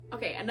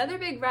Okay, another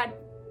big red...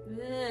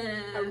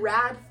 A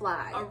rad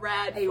flag. A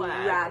rad flag. A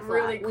rad flag.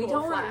 Really cool we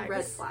don't flags. want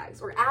red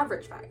flags or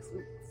average flags.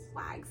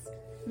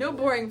 No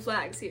boring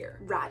flags here.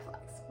 Rad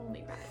flags.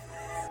 Only rad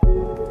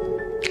flags.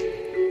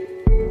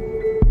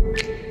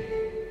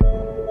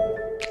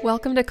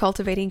 Welcome to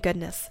Cultivating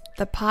Goodness,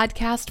 the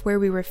podcast where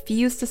we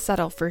refuse to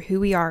settle for who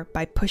we are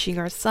by pushing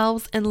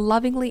ourselves and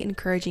lovingly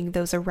encouraging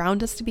those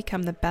around us to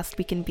become the best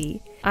we can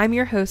be. I'm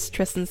your host,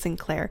 Tristan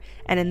Sinclair,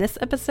 and in this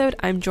episode,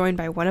 I'm joined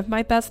by one of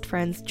my best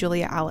friends,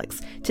 Julia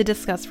Alex, to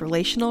discuss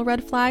relational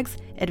red flags,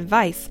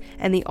 advice,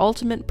 and the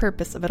ultimate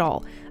purpose of it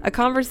all. A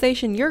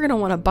conversation you're going to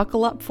want to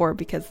buckle up for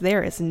because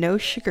there is no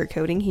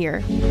sugarcoating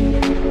here.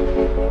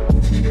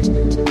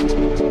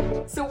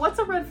 So what's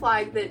a red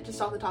flag that, just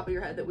off the top of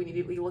your head, that we need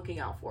to be looking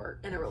out for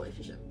in a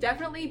relationship?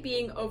 Definitely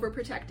being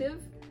overprotective,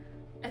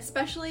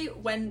 especially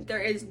when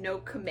there is no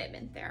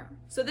commitment there.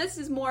 So this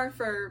is more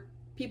for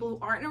people who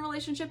aren't in a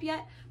relationship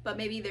yet, but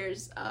maybe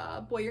there's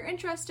a boy you're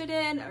interested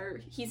in, or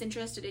he's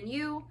interested in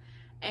you,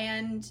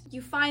 and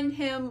you find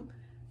him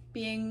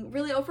being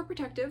really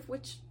overprotective,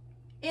 which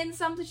in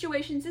some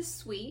situations is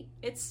sweet,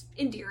 it's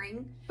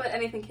endearing. But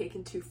anything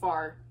taken too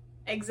far.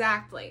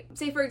 Exactly.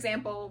 Say, for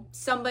example,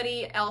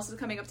 somebody else is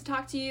coming up to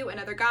talk to you,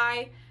 another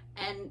guy,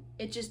 and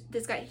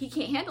this guy, he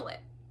can't handle it.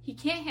 He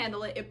can't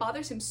handle it. It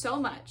bothers him so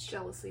much.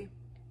 Jealousy.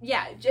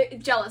 Yeah,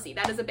 jealousy.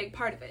 That is a big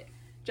part of it.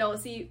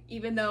 Jealousy,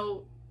 even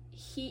though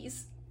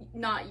he's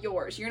not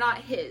yours. You're not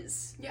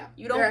his. Yeah.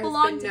 You don't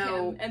belong to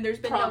him, and there's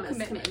been no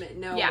commitment.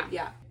 No,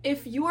 yeah.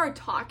 If you are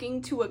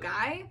talking to a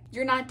guy,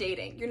 you're not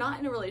dating. You're not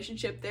in a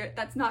relationship.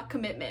 That's not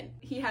commitment.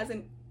 He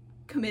hasn't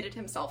committed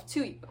himself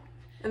to you.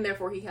 And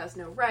therefore he has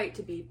no right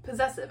to be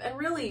possessive, and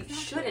really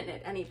shouldn't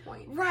at any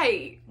point.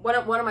 Right.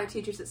 One of my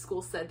teachers at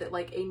school said that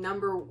like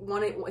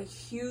a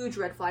huge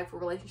red flag for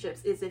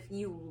relationships is if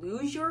you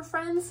lose your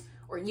friends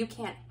or you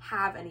can't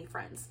have any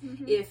friends.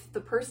 Mm-hmm. If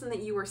the person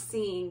that you are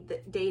seeing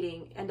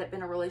dating end up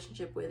in a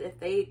relationship with, if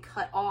they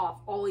cut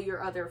off all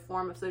your other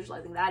form of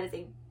socializing, that is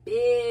a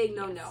big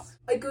no-no. Yes.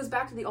 It goes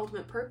back to the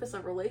ultimate purpose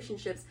of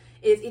relationships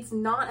is it's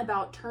not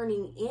about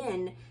turning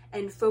in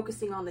and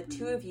focusing on the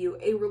two of you.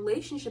 A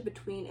relationship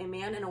between a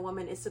man and a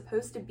woman is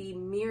supposed to be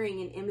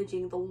mirroring and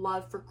imaging the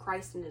love for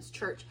Christ and his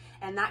church.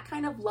 And that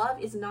kind of love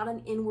is not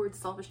an inward,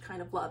 selfish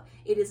kind of love.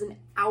 It is an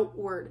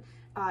outward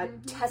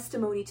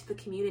testimony to the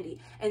community.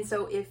 And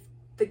so if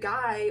the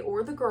guy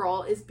or the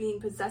girl is being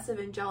possessive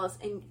and jealous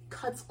and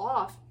cuts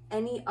off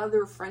any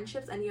other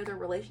friendships, any other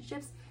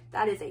relationships,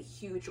 that is a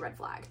huge red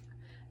flag.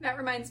 That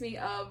reminds me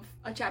of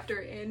a chapter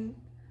in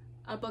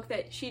a book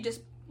that she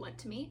just lent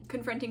to me,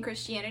 Confronting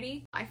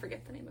Christianity. I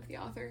forget the name of the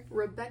author.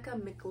 Rebecca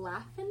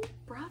McLaughlin?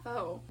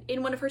 Bravo.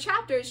 In one of her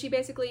chapters, she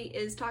basically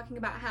is talking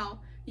about how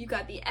you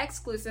got the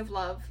exclusive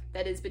love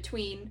that is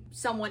between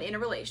someone in a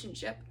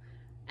relationship,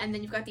 and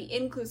then you've got the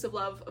inclusive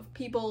love of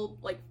people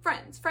like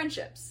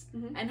friendships,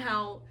 mm-hmm. and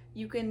how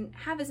you can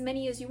have as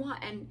many as you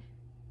want, and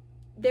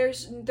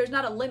there's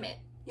not a limit.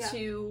 Yeah.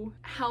 To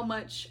how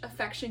much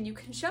affection you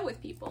can show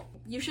with people.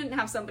 You shouldn't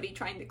have somebody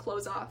trying to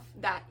close off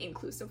that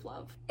inclusive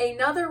love.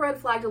 Another red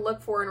flag to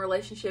look for in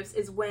relationships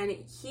is when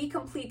he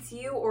completes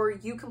you or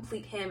you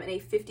complete him in a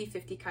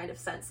 50-50 kind of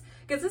sense.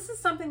 Because this is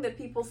something that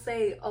people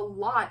say a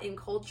lot in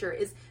culture,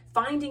 is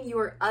finding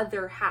your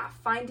other half,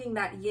 finding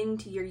that yin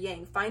to your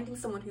yang, finding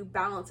someone who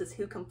balances,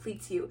 who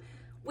completes you,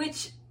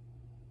 which...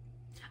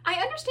 I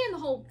understand the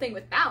whole thing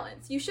with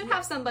balance. You should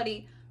have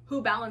somebody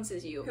who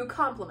balances you. Who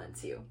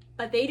compliments you.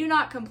 But they do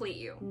not complete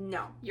you.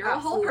 No. You're a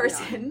whole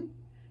person. Not.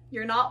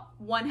 You're not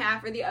one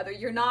half or the other.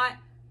 You're not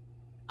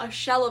a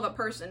shell of a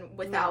person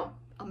without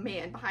a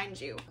man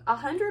behind you.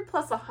 100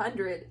 plus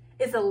 100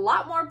 is a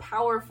lot more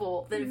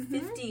powerful than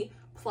mm-hmm. 50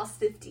 plus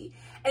 50.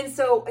 And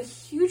so a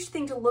huge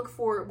thing to look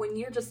for when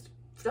you're just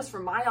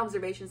from my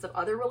observations of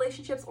other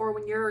relationships, or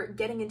when you're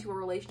getting into a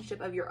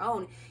relationship of your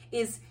own,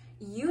 is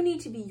you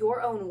need to be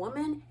your own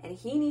woman and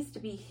he needs to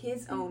be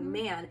his mm-hmm. own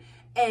man.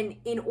 And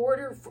in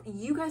order for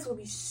you guys will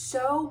be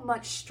so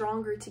much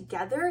stronger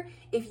together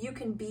if you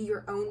can be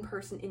your own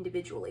person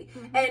individually.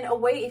 Mm-hmm. And a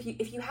way,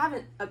 if you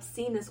haven't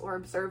seen this or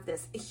observed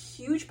this, a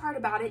huge part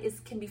about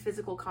it can be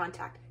physical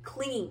contact,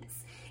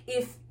 clinginess.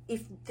 If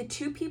the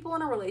two people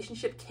in a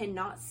relationship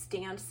cannot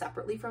stand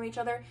separately from each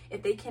other,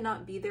 if they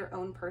cannot be their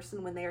own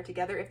person when they are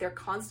together, if they're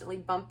constantly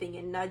bumping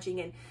and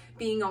nudging and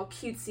being all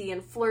cutesy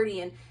and flirty,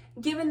 and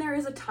given there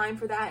is a time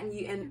for that,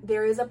 and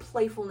there is a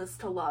playfulness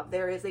to love,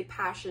 there is a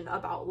passion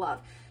about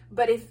love,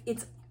 but if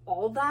it's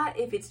all that,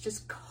 if it's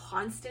just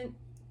constant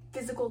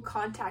physical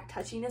contact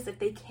touchiness, if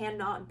they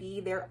cannot be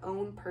their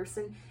own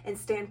person and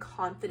stand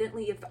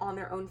confidently on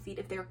their own feet,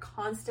 if they're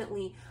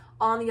constantly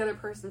on the other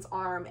person's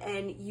arm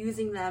and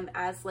using them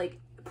as like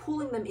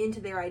pulling them into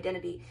their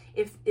identity,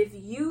 if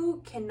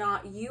you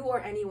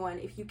or anyone,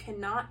 if you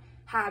cannot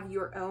have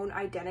your own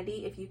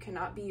identity, if you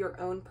cannot be your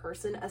own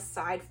person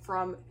aside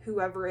from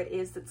whoever it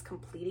is that's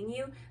completing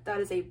you, that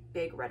is a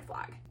big red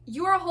flag.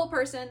 You're a whole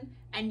person,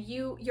 and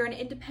you're an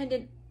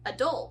independent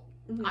adult,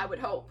 mm-hmm. I would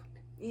hope.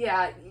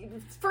 Yeah,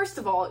 first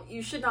of all,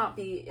 you should not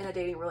be in a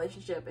dating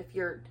relationship if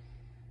you're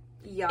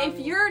young. If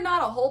you're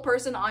not a whole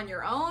person on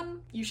your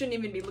own, you shouldn't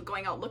even be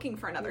going out looking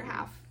for another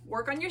half.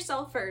 Work on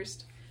yourself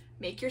first.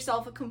 Make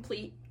yourself a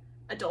complete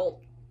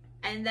adult.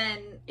 And then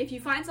if you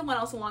find someone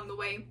else along the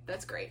way,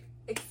 that's great.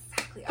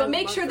 Exactly. But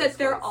make sure that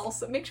they're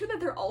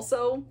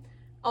also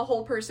a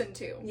whole person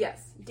too.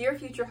 Yes. Dear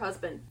future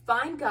husband,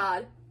 find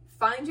God,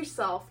 find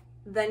yourself,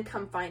 then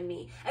come find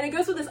me. And it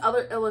goes with this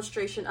other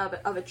illustration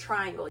of a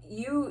triangle.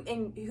 You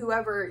and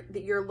whoever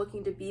that you're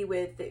looking to be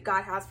with, that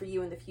God has for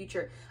you in the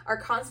future, are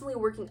constantly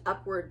working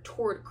upward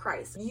toward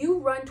Christ. You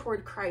run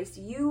toward Christ.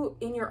 You,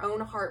 in your own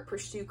heart,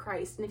 pursue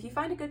Christ. And if you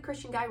find a good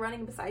Christian guy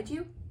running beside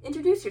you,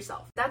 introduce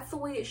yourself. That's the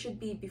way it should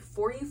be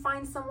before you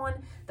find someone.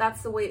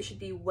 That's the way it should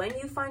be when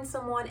you find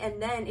someone.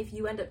 And then if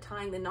you end up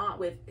tying the knot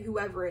with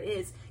whoever it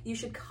is, you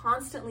should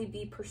constantly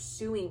be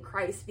pursuing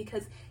Christ,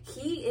 because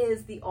he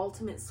is the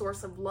ultimate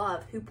source of love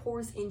who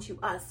pours into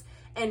us.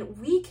 And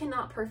we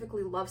cannot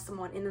perfectly love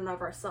someone in and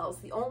of ourselves.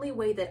 The only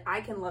way that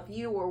I can love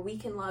you, or we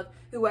can love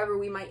whoever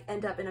we might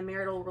end up in a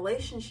marital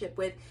relationship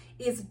with,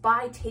 is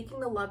by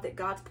taking the love that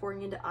God's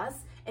pouring into us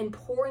and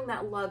pouring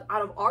that love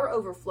out of our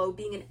overflow,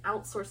 being an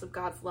outsource of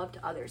God's love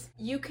to others.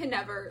 You can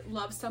never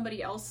love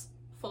somebody else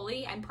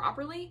fully and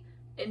properly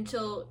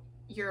until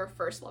you're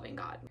first loving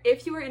God.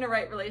 If you are in a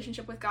right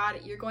relationship with God,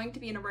 you're going to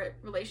be in a right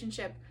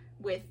relationship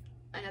with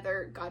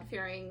another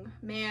God-fearing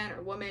man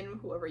or woman,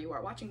 whoever you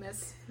are watching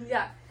this.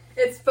 Yeah.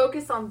 It's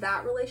focused on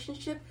that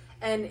relationship,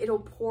 and it'll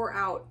pour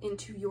out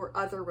into your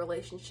other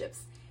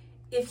relationships.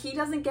 If he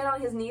doesn't get on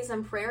his knees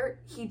in prayer,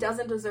 he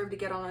doesn't deserve to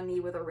get on a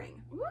knee with a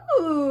ring.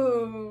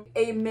 Ooh.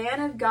 A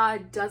man of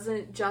God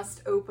doesn't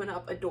just open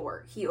up a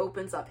door. He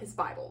opens up his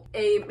Bible.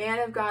 A man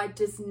of God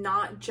does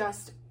not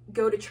just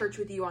go to church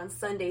with you on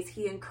Sundays.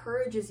 He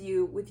encourages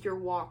you with your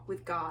walk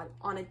with God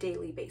on a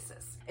daily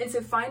basis. And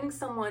so finding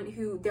someone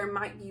who there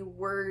might be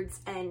words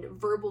and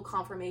verbal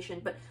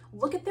confirmation, but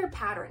look at their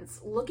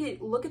patterns. Look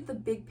at the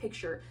big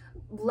picture.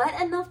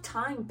 Let enough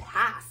time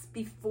pass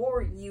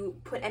before you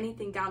put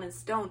anything down in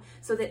stone,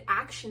 so that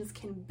actions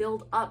can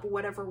build up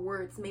whatever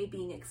words may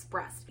be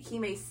expressed. He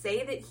may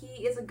say that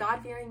he is a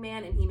God-fearing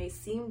man, and he may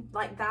seem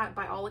like that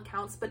by all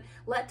accounts, but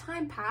let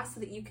time pass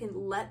so that you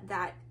can let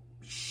that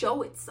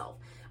show itself.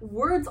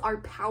 Words are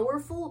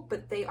powerful,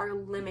 but they are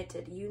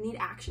limited. You need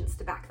actions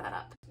to back that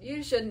up.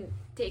 You shouldn't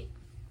take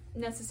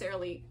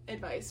necessarily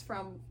advice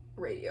from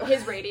Radio.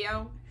 his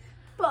radio.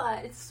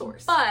 But it's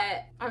source.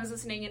 But I was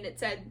listening and it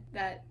said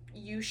that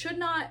you should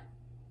not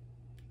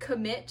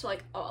commit to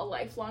like a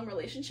lifelong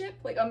relationship.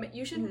 Like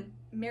you shouldn't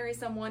marry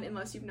someone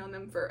unless you've known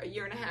them for a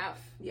year and a half.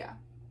 Yeah.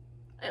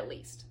 At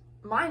least.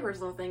 My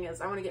personal thing is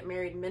I want to get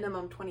married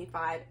minimum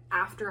 25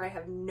 after I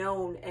have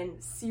known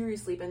and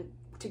seriously been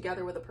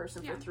together with a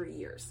person for 3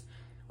 years,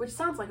 which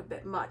sounds like a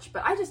bit much,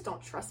 but I just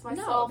don't trust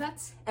myself. No,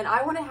 that's... And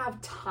I want to have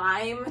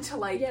time to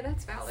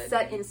that's valid.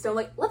 set in stone.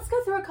 Like, let's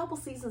go through a couple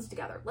seasons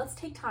together. Let's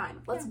take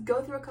time. Let's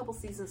go through a couple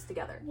seasons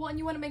together. Well, and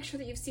you want to make sure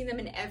that you've seen them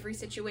in every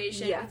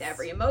situation, Yes. with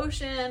every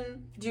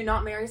emotion. Do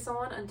not marry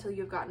someone until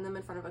you've gotten them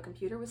in front of a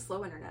computer with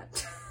slow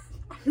internet.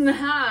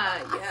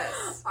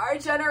 Yes. Our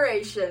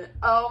generation.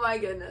 Oh my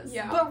goodness.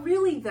 Yeah. But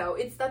really though,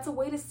 that's a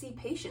way to see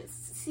patients.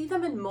 See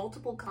them in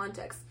multiple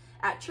contexts.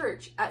 At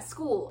church, at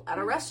school, at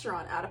a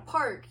restaurant, at a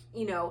park,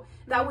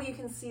 that way you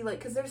can see, like,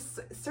 because there's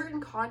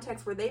certain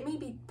contexts where they may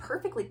be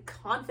perfectly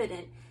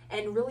confident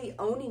and really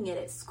owning it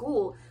at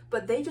school,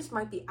 but they just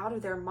might be out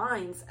of their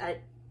minds at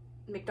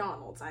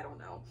McDonald's. I don't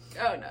know.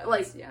 Oh no.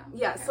 Like,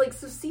 Okay.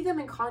 So see them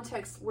in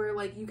context where,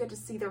 like, you get to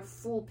see their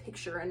full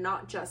picture and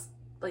not just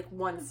like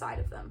one side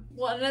of them.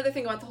 Well, another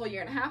thing about the whole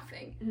year and a half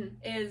thing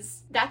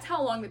is that's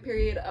how long the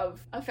period of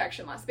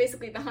affection lasts,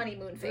 basically the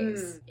honeymoon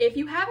phase. If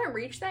you haven't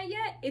reached that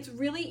yet, it's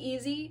really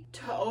easy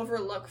to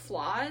overlook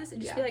flaws and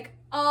just be like,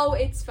 oh,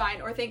 it's fine,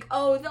 or think,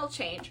 oh, they'll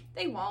change.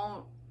 They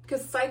won't.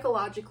 Because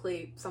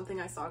psychologically, something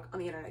I saw on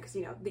the internet, because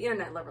the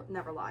internet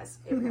never lies.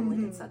 Abraham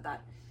Lincoln said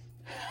that.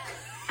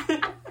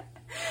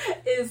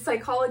 Is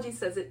psychology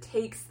says it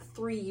takes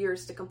 3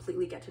 years to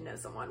completely get to know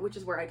someone, which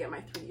is where I get my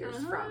 3 years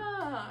from.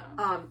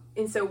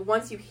 And so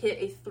once you hit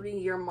a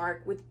 3-year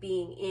mark with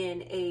being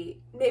in a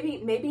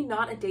maybe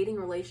not a dating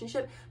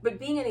relationship, but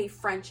being in a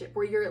friendship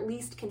where you're at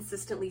least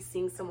consistently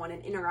seeing someone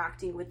and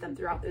interacting with them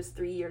throughout those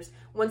 3 years.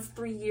 Once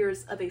 3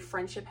 years of a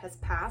friendship has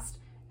passed,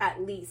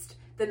 at least,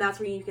 then that's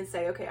when you can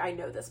say, okay, I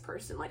know this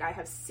person. Like, I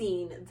have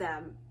seen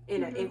them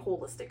in a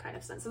holistic kind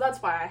of sense. So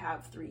that's why I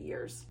have 3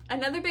 years.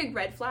 Another big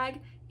red flag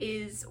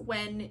is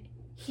when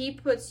he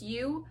puts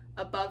you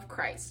above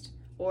Christ,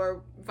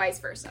 or vice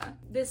versa.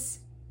 This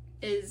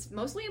is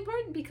mostly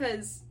important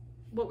because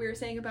what we were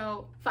saying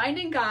about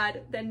finding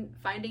God, then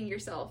finding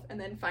yourself, and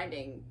then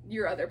finding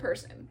your other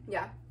person.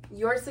 Yeah.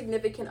 Your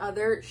significant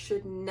other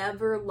should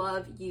never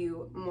love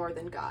you more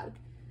than God.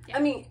 Yeah.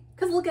 I mean,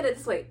 because look at it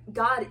this way.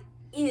 God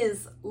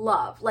is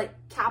love, like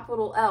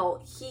capital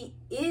L. He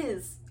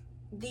is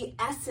the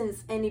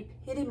essence and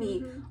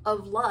epitome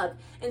of love.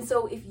 And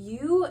so if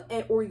you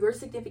or your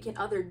significant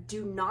other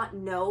do not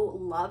know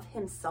love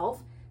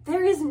himself,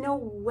 there is no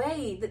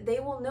way that they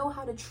will know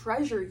how to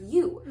treasure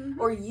you,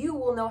 or you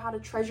will know how to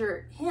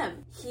treasure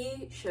him.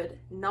 He should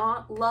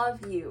not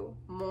love you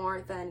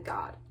more than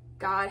God.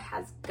 God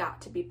has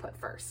got to be put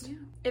first. Yeah.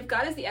 If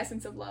God is the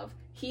essence of love,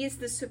 he is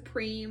the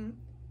supreme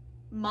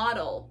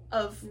model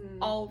of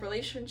all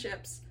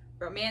relationships,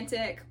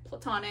 romantic,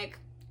 platonic,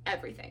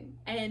 everything.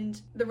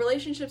 And the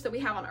relationships that we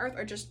have on earth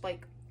are just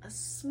like a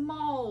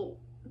small,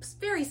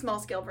 very small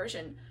scale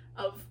version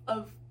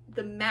of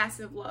the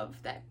massive love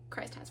that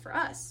Christ has for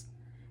us.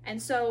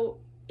 And so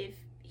if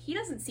he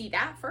doesn't see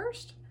that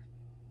first,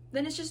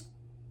 then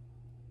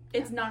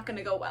it's not going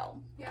to go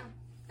well. Yeah.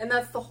 And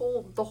that's the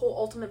whole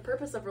ultimate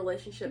purpose of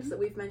relationships that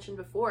we've mentioned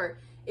before,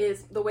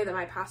 is the way that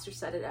my pastor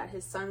said it at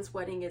his son's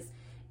wedding, is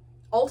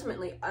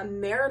ultimately a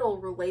marital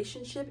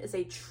relationship is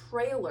a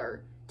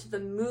trailer to the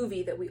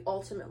movie that we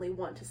ultimately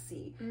want to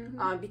see.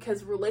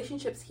 Because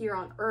relationships here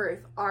on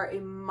earth are a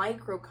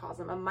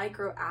microcosm, a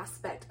micro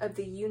aspect of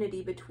the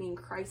unity between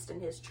Christ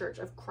and his church,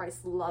 of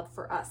Christ's love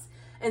for us.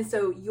 And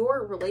so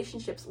your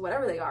relationships,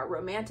 whatever they are,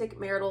 romantic,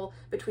 marital,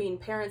 between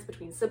parents,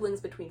 between siblings,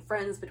 between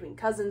friends, between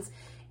cousins,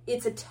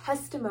 it's a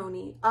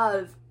testimony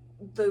of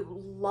the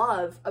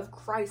love of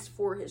Christ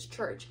for his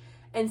church.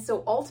 And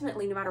so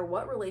ultimately, no matter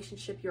what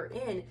relationship you're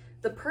in,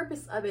 the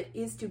purpose of it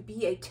is to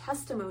be a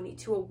testimony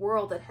to a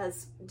world that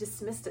has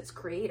dismissed its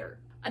creator.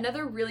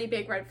 Another really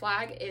big red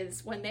flag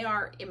is when they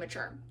are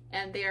immature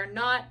and they are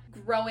not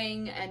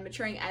growing and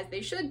maturing as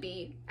they should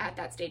be at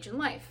that stage in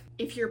life.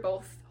 If you're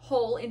both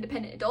whole,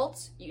 independent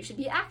adults, you should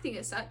be acting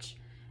as such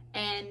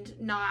and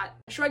not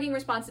shrugging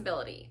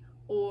responsibility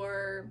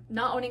or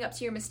not owning up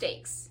to your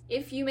mistakes.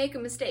 If you make a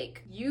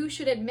mistake, you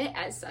should admit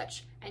as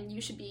such, and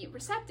you should be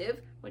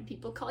receptive when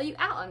people call you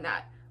out on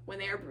that, when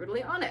they are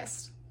brutally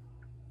honest.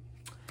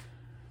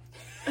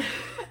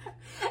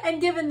 And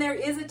given there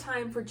is a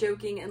time for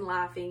joking and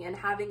laughing and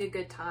having a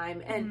good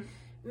time and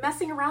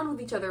messing around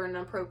with each other in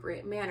an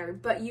appropriate manner,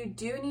 but you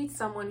do need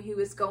someone who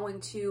is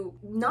going to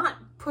not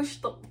push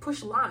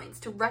lines,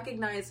 to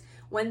recognize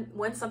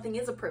when something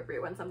is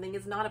appropriate, when something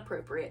is not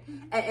appropriate,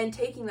 and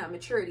taking that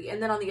maturity.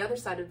 And then on the other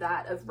side of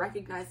that, of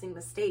recognizing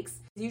mistakes,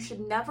 you should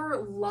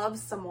never love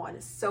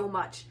someone so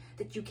much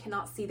that you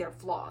cannot see their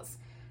flaws.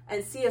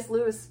 And C.S.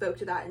 Lewis spoke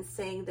to that in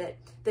saying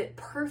that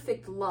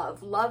perfect love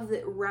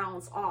that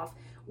rounds off,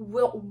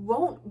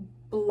 won't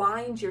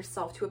blind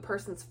yourself to a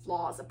person's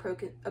flaws,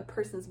 a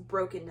person's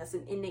brokenness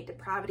and innate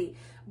depravity,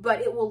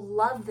 but it will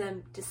love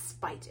them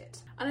despite it.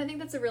 And I think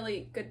that's a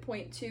really good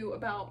point too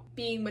about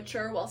being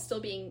mature while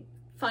still being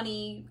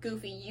funny,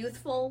 goofy,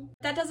 youthful.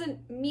 That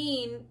doesn't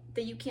mean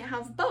that you can't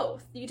have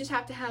both. You just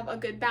have to have a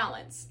good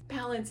balance.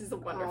 Balance is a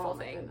wonderful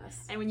thing.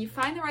 Goodness. And when you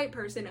find the right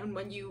person, and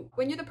when you're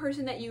the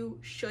person that you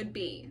should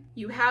be,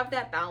 you have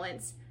that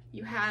balance.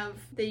 You have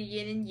the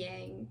yin and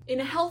yang in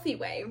a healthy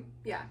way.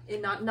 Yeah,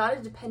 in not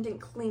a dependent,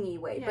 clingy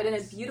way, but in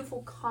a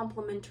beautiful,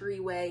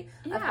 complementary way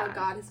of how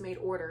God has made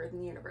order in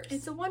the universe.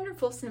 It's a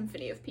wonderful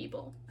symphony of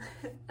people.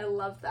 I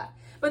love that.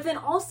 But then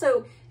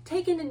also,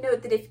 take into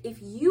note that if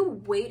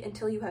you wait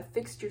until you have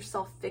fixed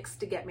yourself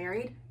to get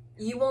married,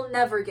 you will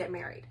never get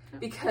married.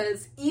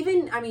 Because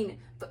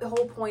the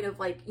whole point of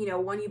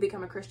when you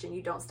become a Christian,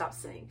 you don't stop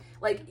sinning.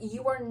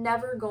 You are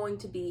never going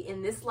to be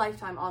in this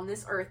lifetime on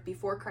this earth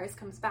before Christ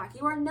comes back.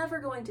 You are never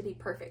going to be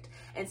perfect.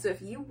 And so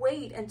if you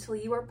wait until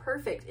you are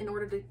perfect in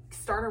order to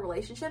start a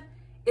relationship,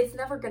 it's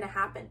never going to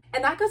happen.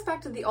 And that goes back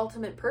to the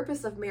ultimate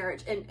purpose of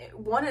marriage. And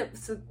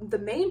the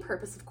main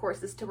purpose, of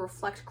course, is to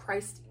reflect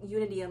Christ's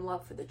unity and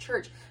love for the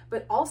church.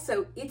 But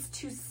also, it's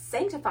to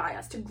sanctify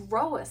us, to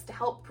grow us, to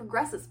help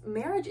progress us.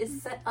 Marriage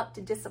is set up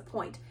to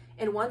disappoint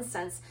in one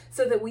sense,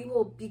 so that we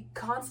will be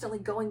constantly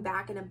going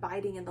back and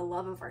abiding in the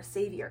love of our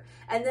Savior.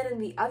 And then in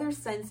the other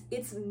sense,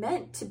 it's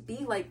meant to be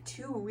like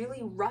two really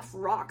rough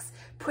rocks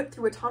put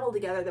through a tunnel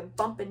together that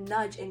bump and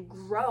nudge and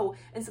grow,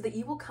 and so that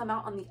you will come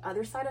out on the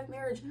other side of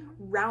marriage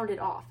rounded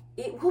off.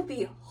 It will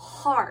be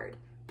hard,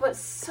 but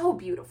so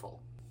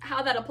beautiful.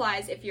 How that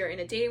applies if you're in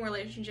a dating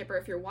relationship or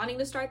if you're wanting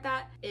to start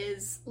that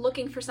is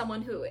looking for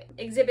someone who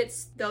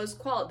exhibits those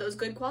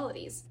good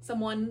qualities.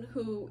 Someone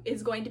who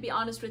is going to be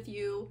honest with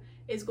you,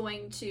 is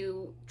going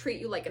to treat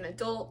you like an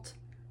adult,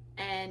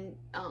 and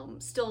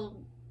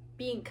still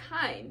being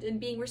kind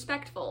and being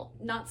respectful.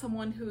 Not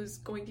someone who's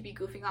going to be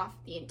goofing off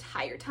the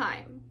entire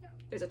time.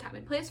 There's a time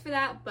and place for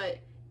that, but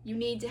you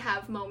need to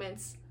have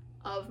moments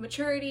of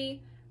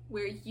maturity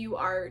where you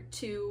are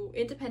two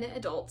independent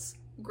adults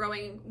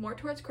growing more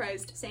towards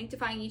Christ,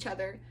 sanctifying each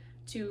other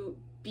to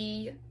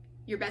be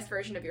your best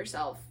version of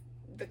yourself,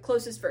 the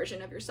closest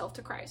version of yourself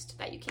to Christ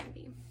that you can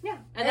be. Yeah.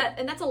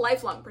 And that's a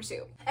lifelong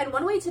pursuit. And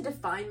one way to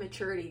define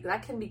maturity,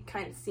 that can be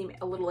kind of seem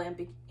a little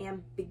ambiguous.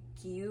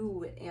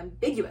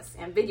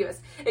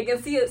 It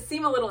can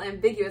seem a little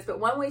ambiguous, but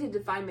one way to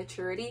define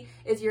maturity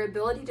is your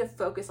ability to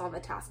focus on the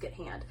task at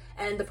hand.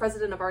 And the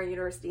president of our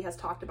university has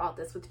talked about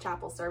this with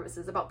chapel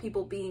services, about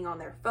people being on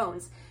their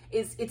phones.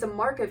 It's a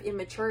mark of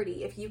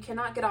immaturity if you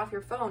cannot get off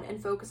your phone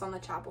and focus on the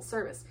chapel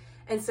service.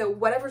 And so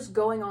whatever's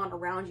going on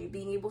around you,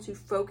 being able to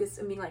focus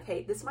and being like,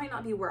 hey, this might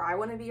not be where I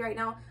want to be right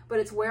now, but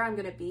it's where I'm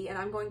going to be, and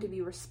I'm going to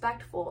be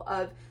respectful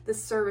of the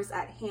service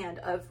at hand,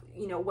 of,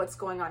 you know, what's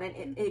going on.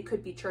 And it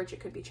could be church, it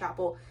could be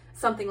chapel,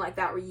 something like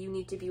that, where you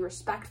need to be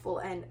respectful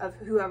and of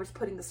whoever's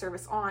putting the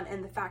service on,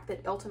 and the fact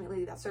that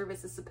ultimately that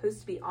service is supposed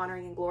to be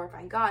honoring and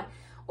glorifying God.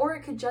 Or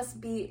it could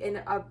just be in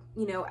a,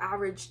 you know,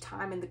 average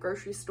time in the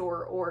grocery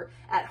store or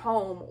at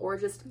home or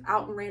just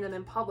out and random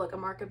in public. A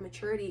mark of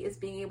maturity is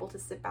being able to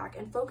sit back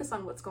and focus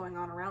on what's going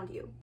on around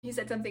you. He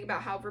said something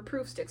about how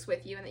reproof sticks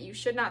with you and that you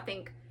should not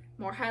think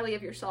more highly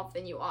of yourself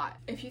than you ought.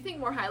 If you think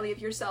more highly of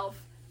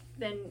yourself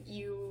than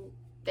you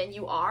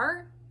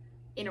are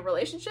in a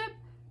relationship,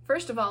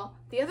 first of all,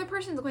 the other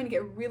person is going to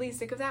get really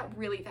sick of that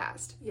really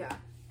fast. Yeah.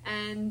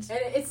 And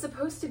it's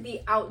supposed to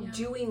be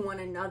outdoing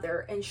one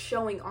another and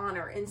showing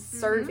honor and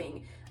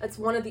serving. That's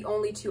one of the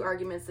only two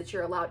arguments that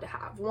you're allowed to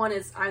have. One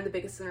is, I'm the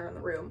biggest sinner in the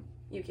room,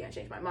 you can't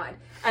change my mind.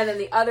 And then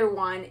the other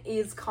one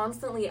is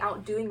constantly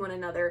outdoing one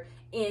another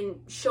in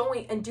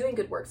showing and doing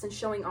good works and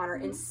showing honor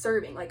and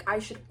serving. Like, I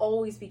should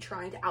always be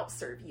trying to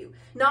outserve you,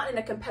 not in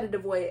a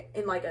competitive way,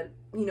 in like a,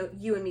 you know,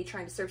 you and me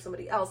trying to serve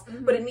somebody else,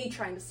 but in me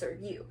trying to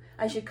serve you.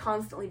 I should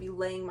constantly be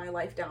laying my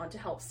life down to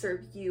help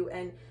serve you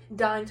and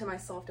dying to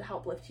myself to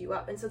help lift you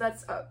up. And so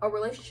that's a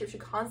relationship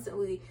should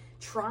constantly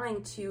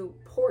trying to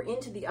pour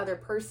into the other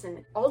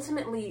person.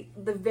 Ultimately,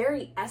 the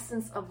very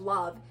essence of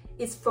love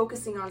is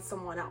focusing on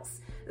someone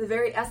else. The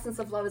very essence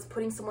of love is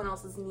putting someone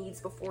else's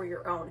needs before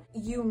your own.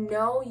 You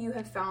know you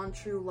have found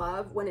true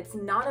love when it's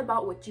not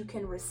about what you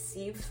can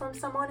receive from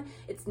someone.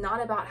 It's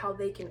not about how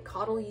they can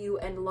coddle you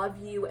and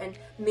love you and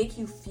make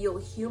you feel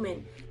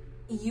human.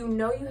 You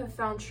know you have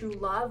found true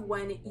love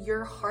when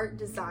your heart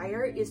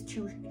desire is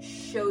to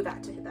show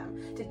that to them,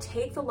 to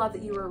take the love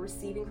that you are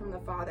receiving from the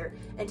Father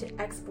and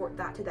to export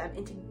that to them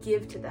and to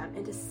give to them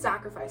and to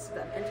sacrifice to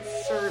them and to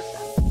serve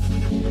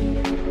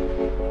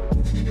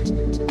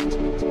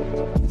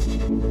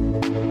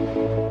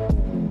them.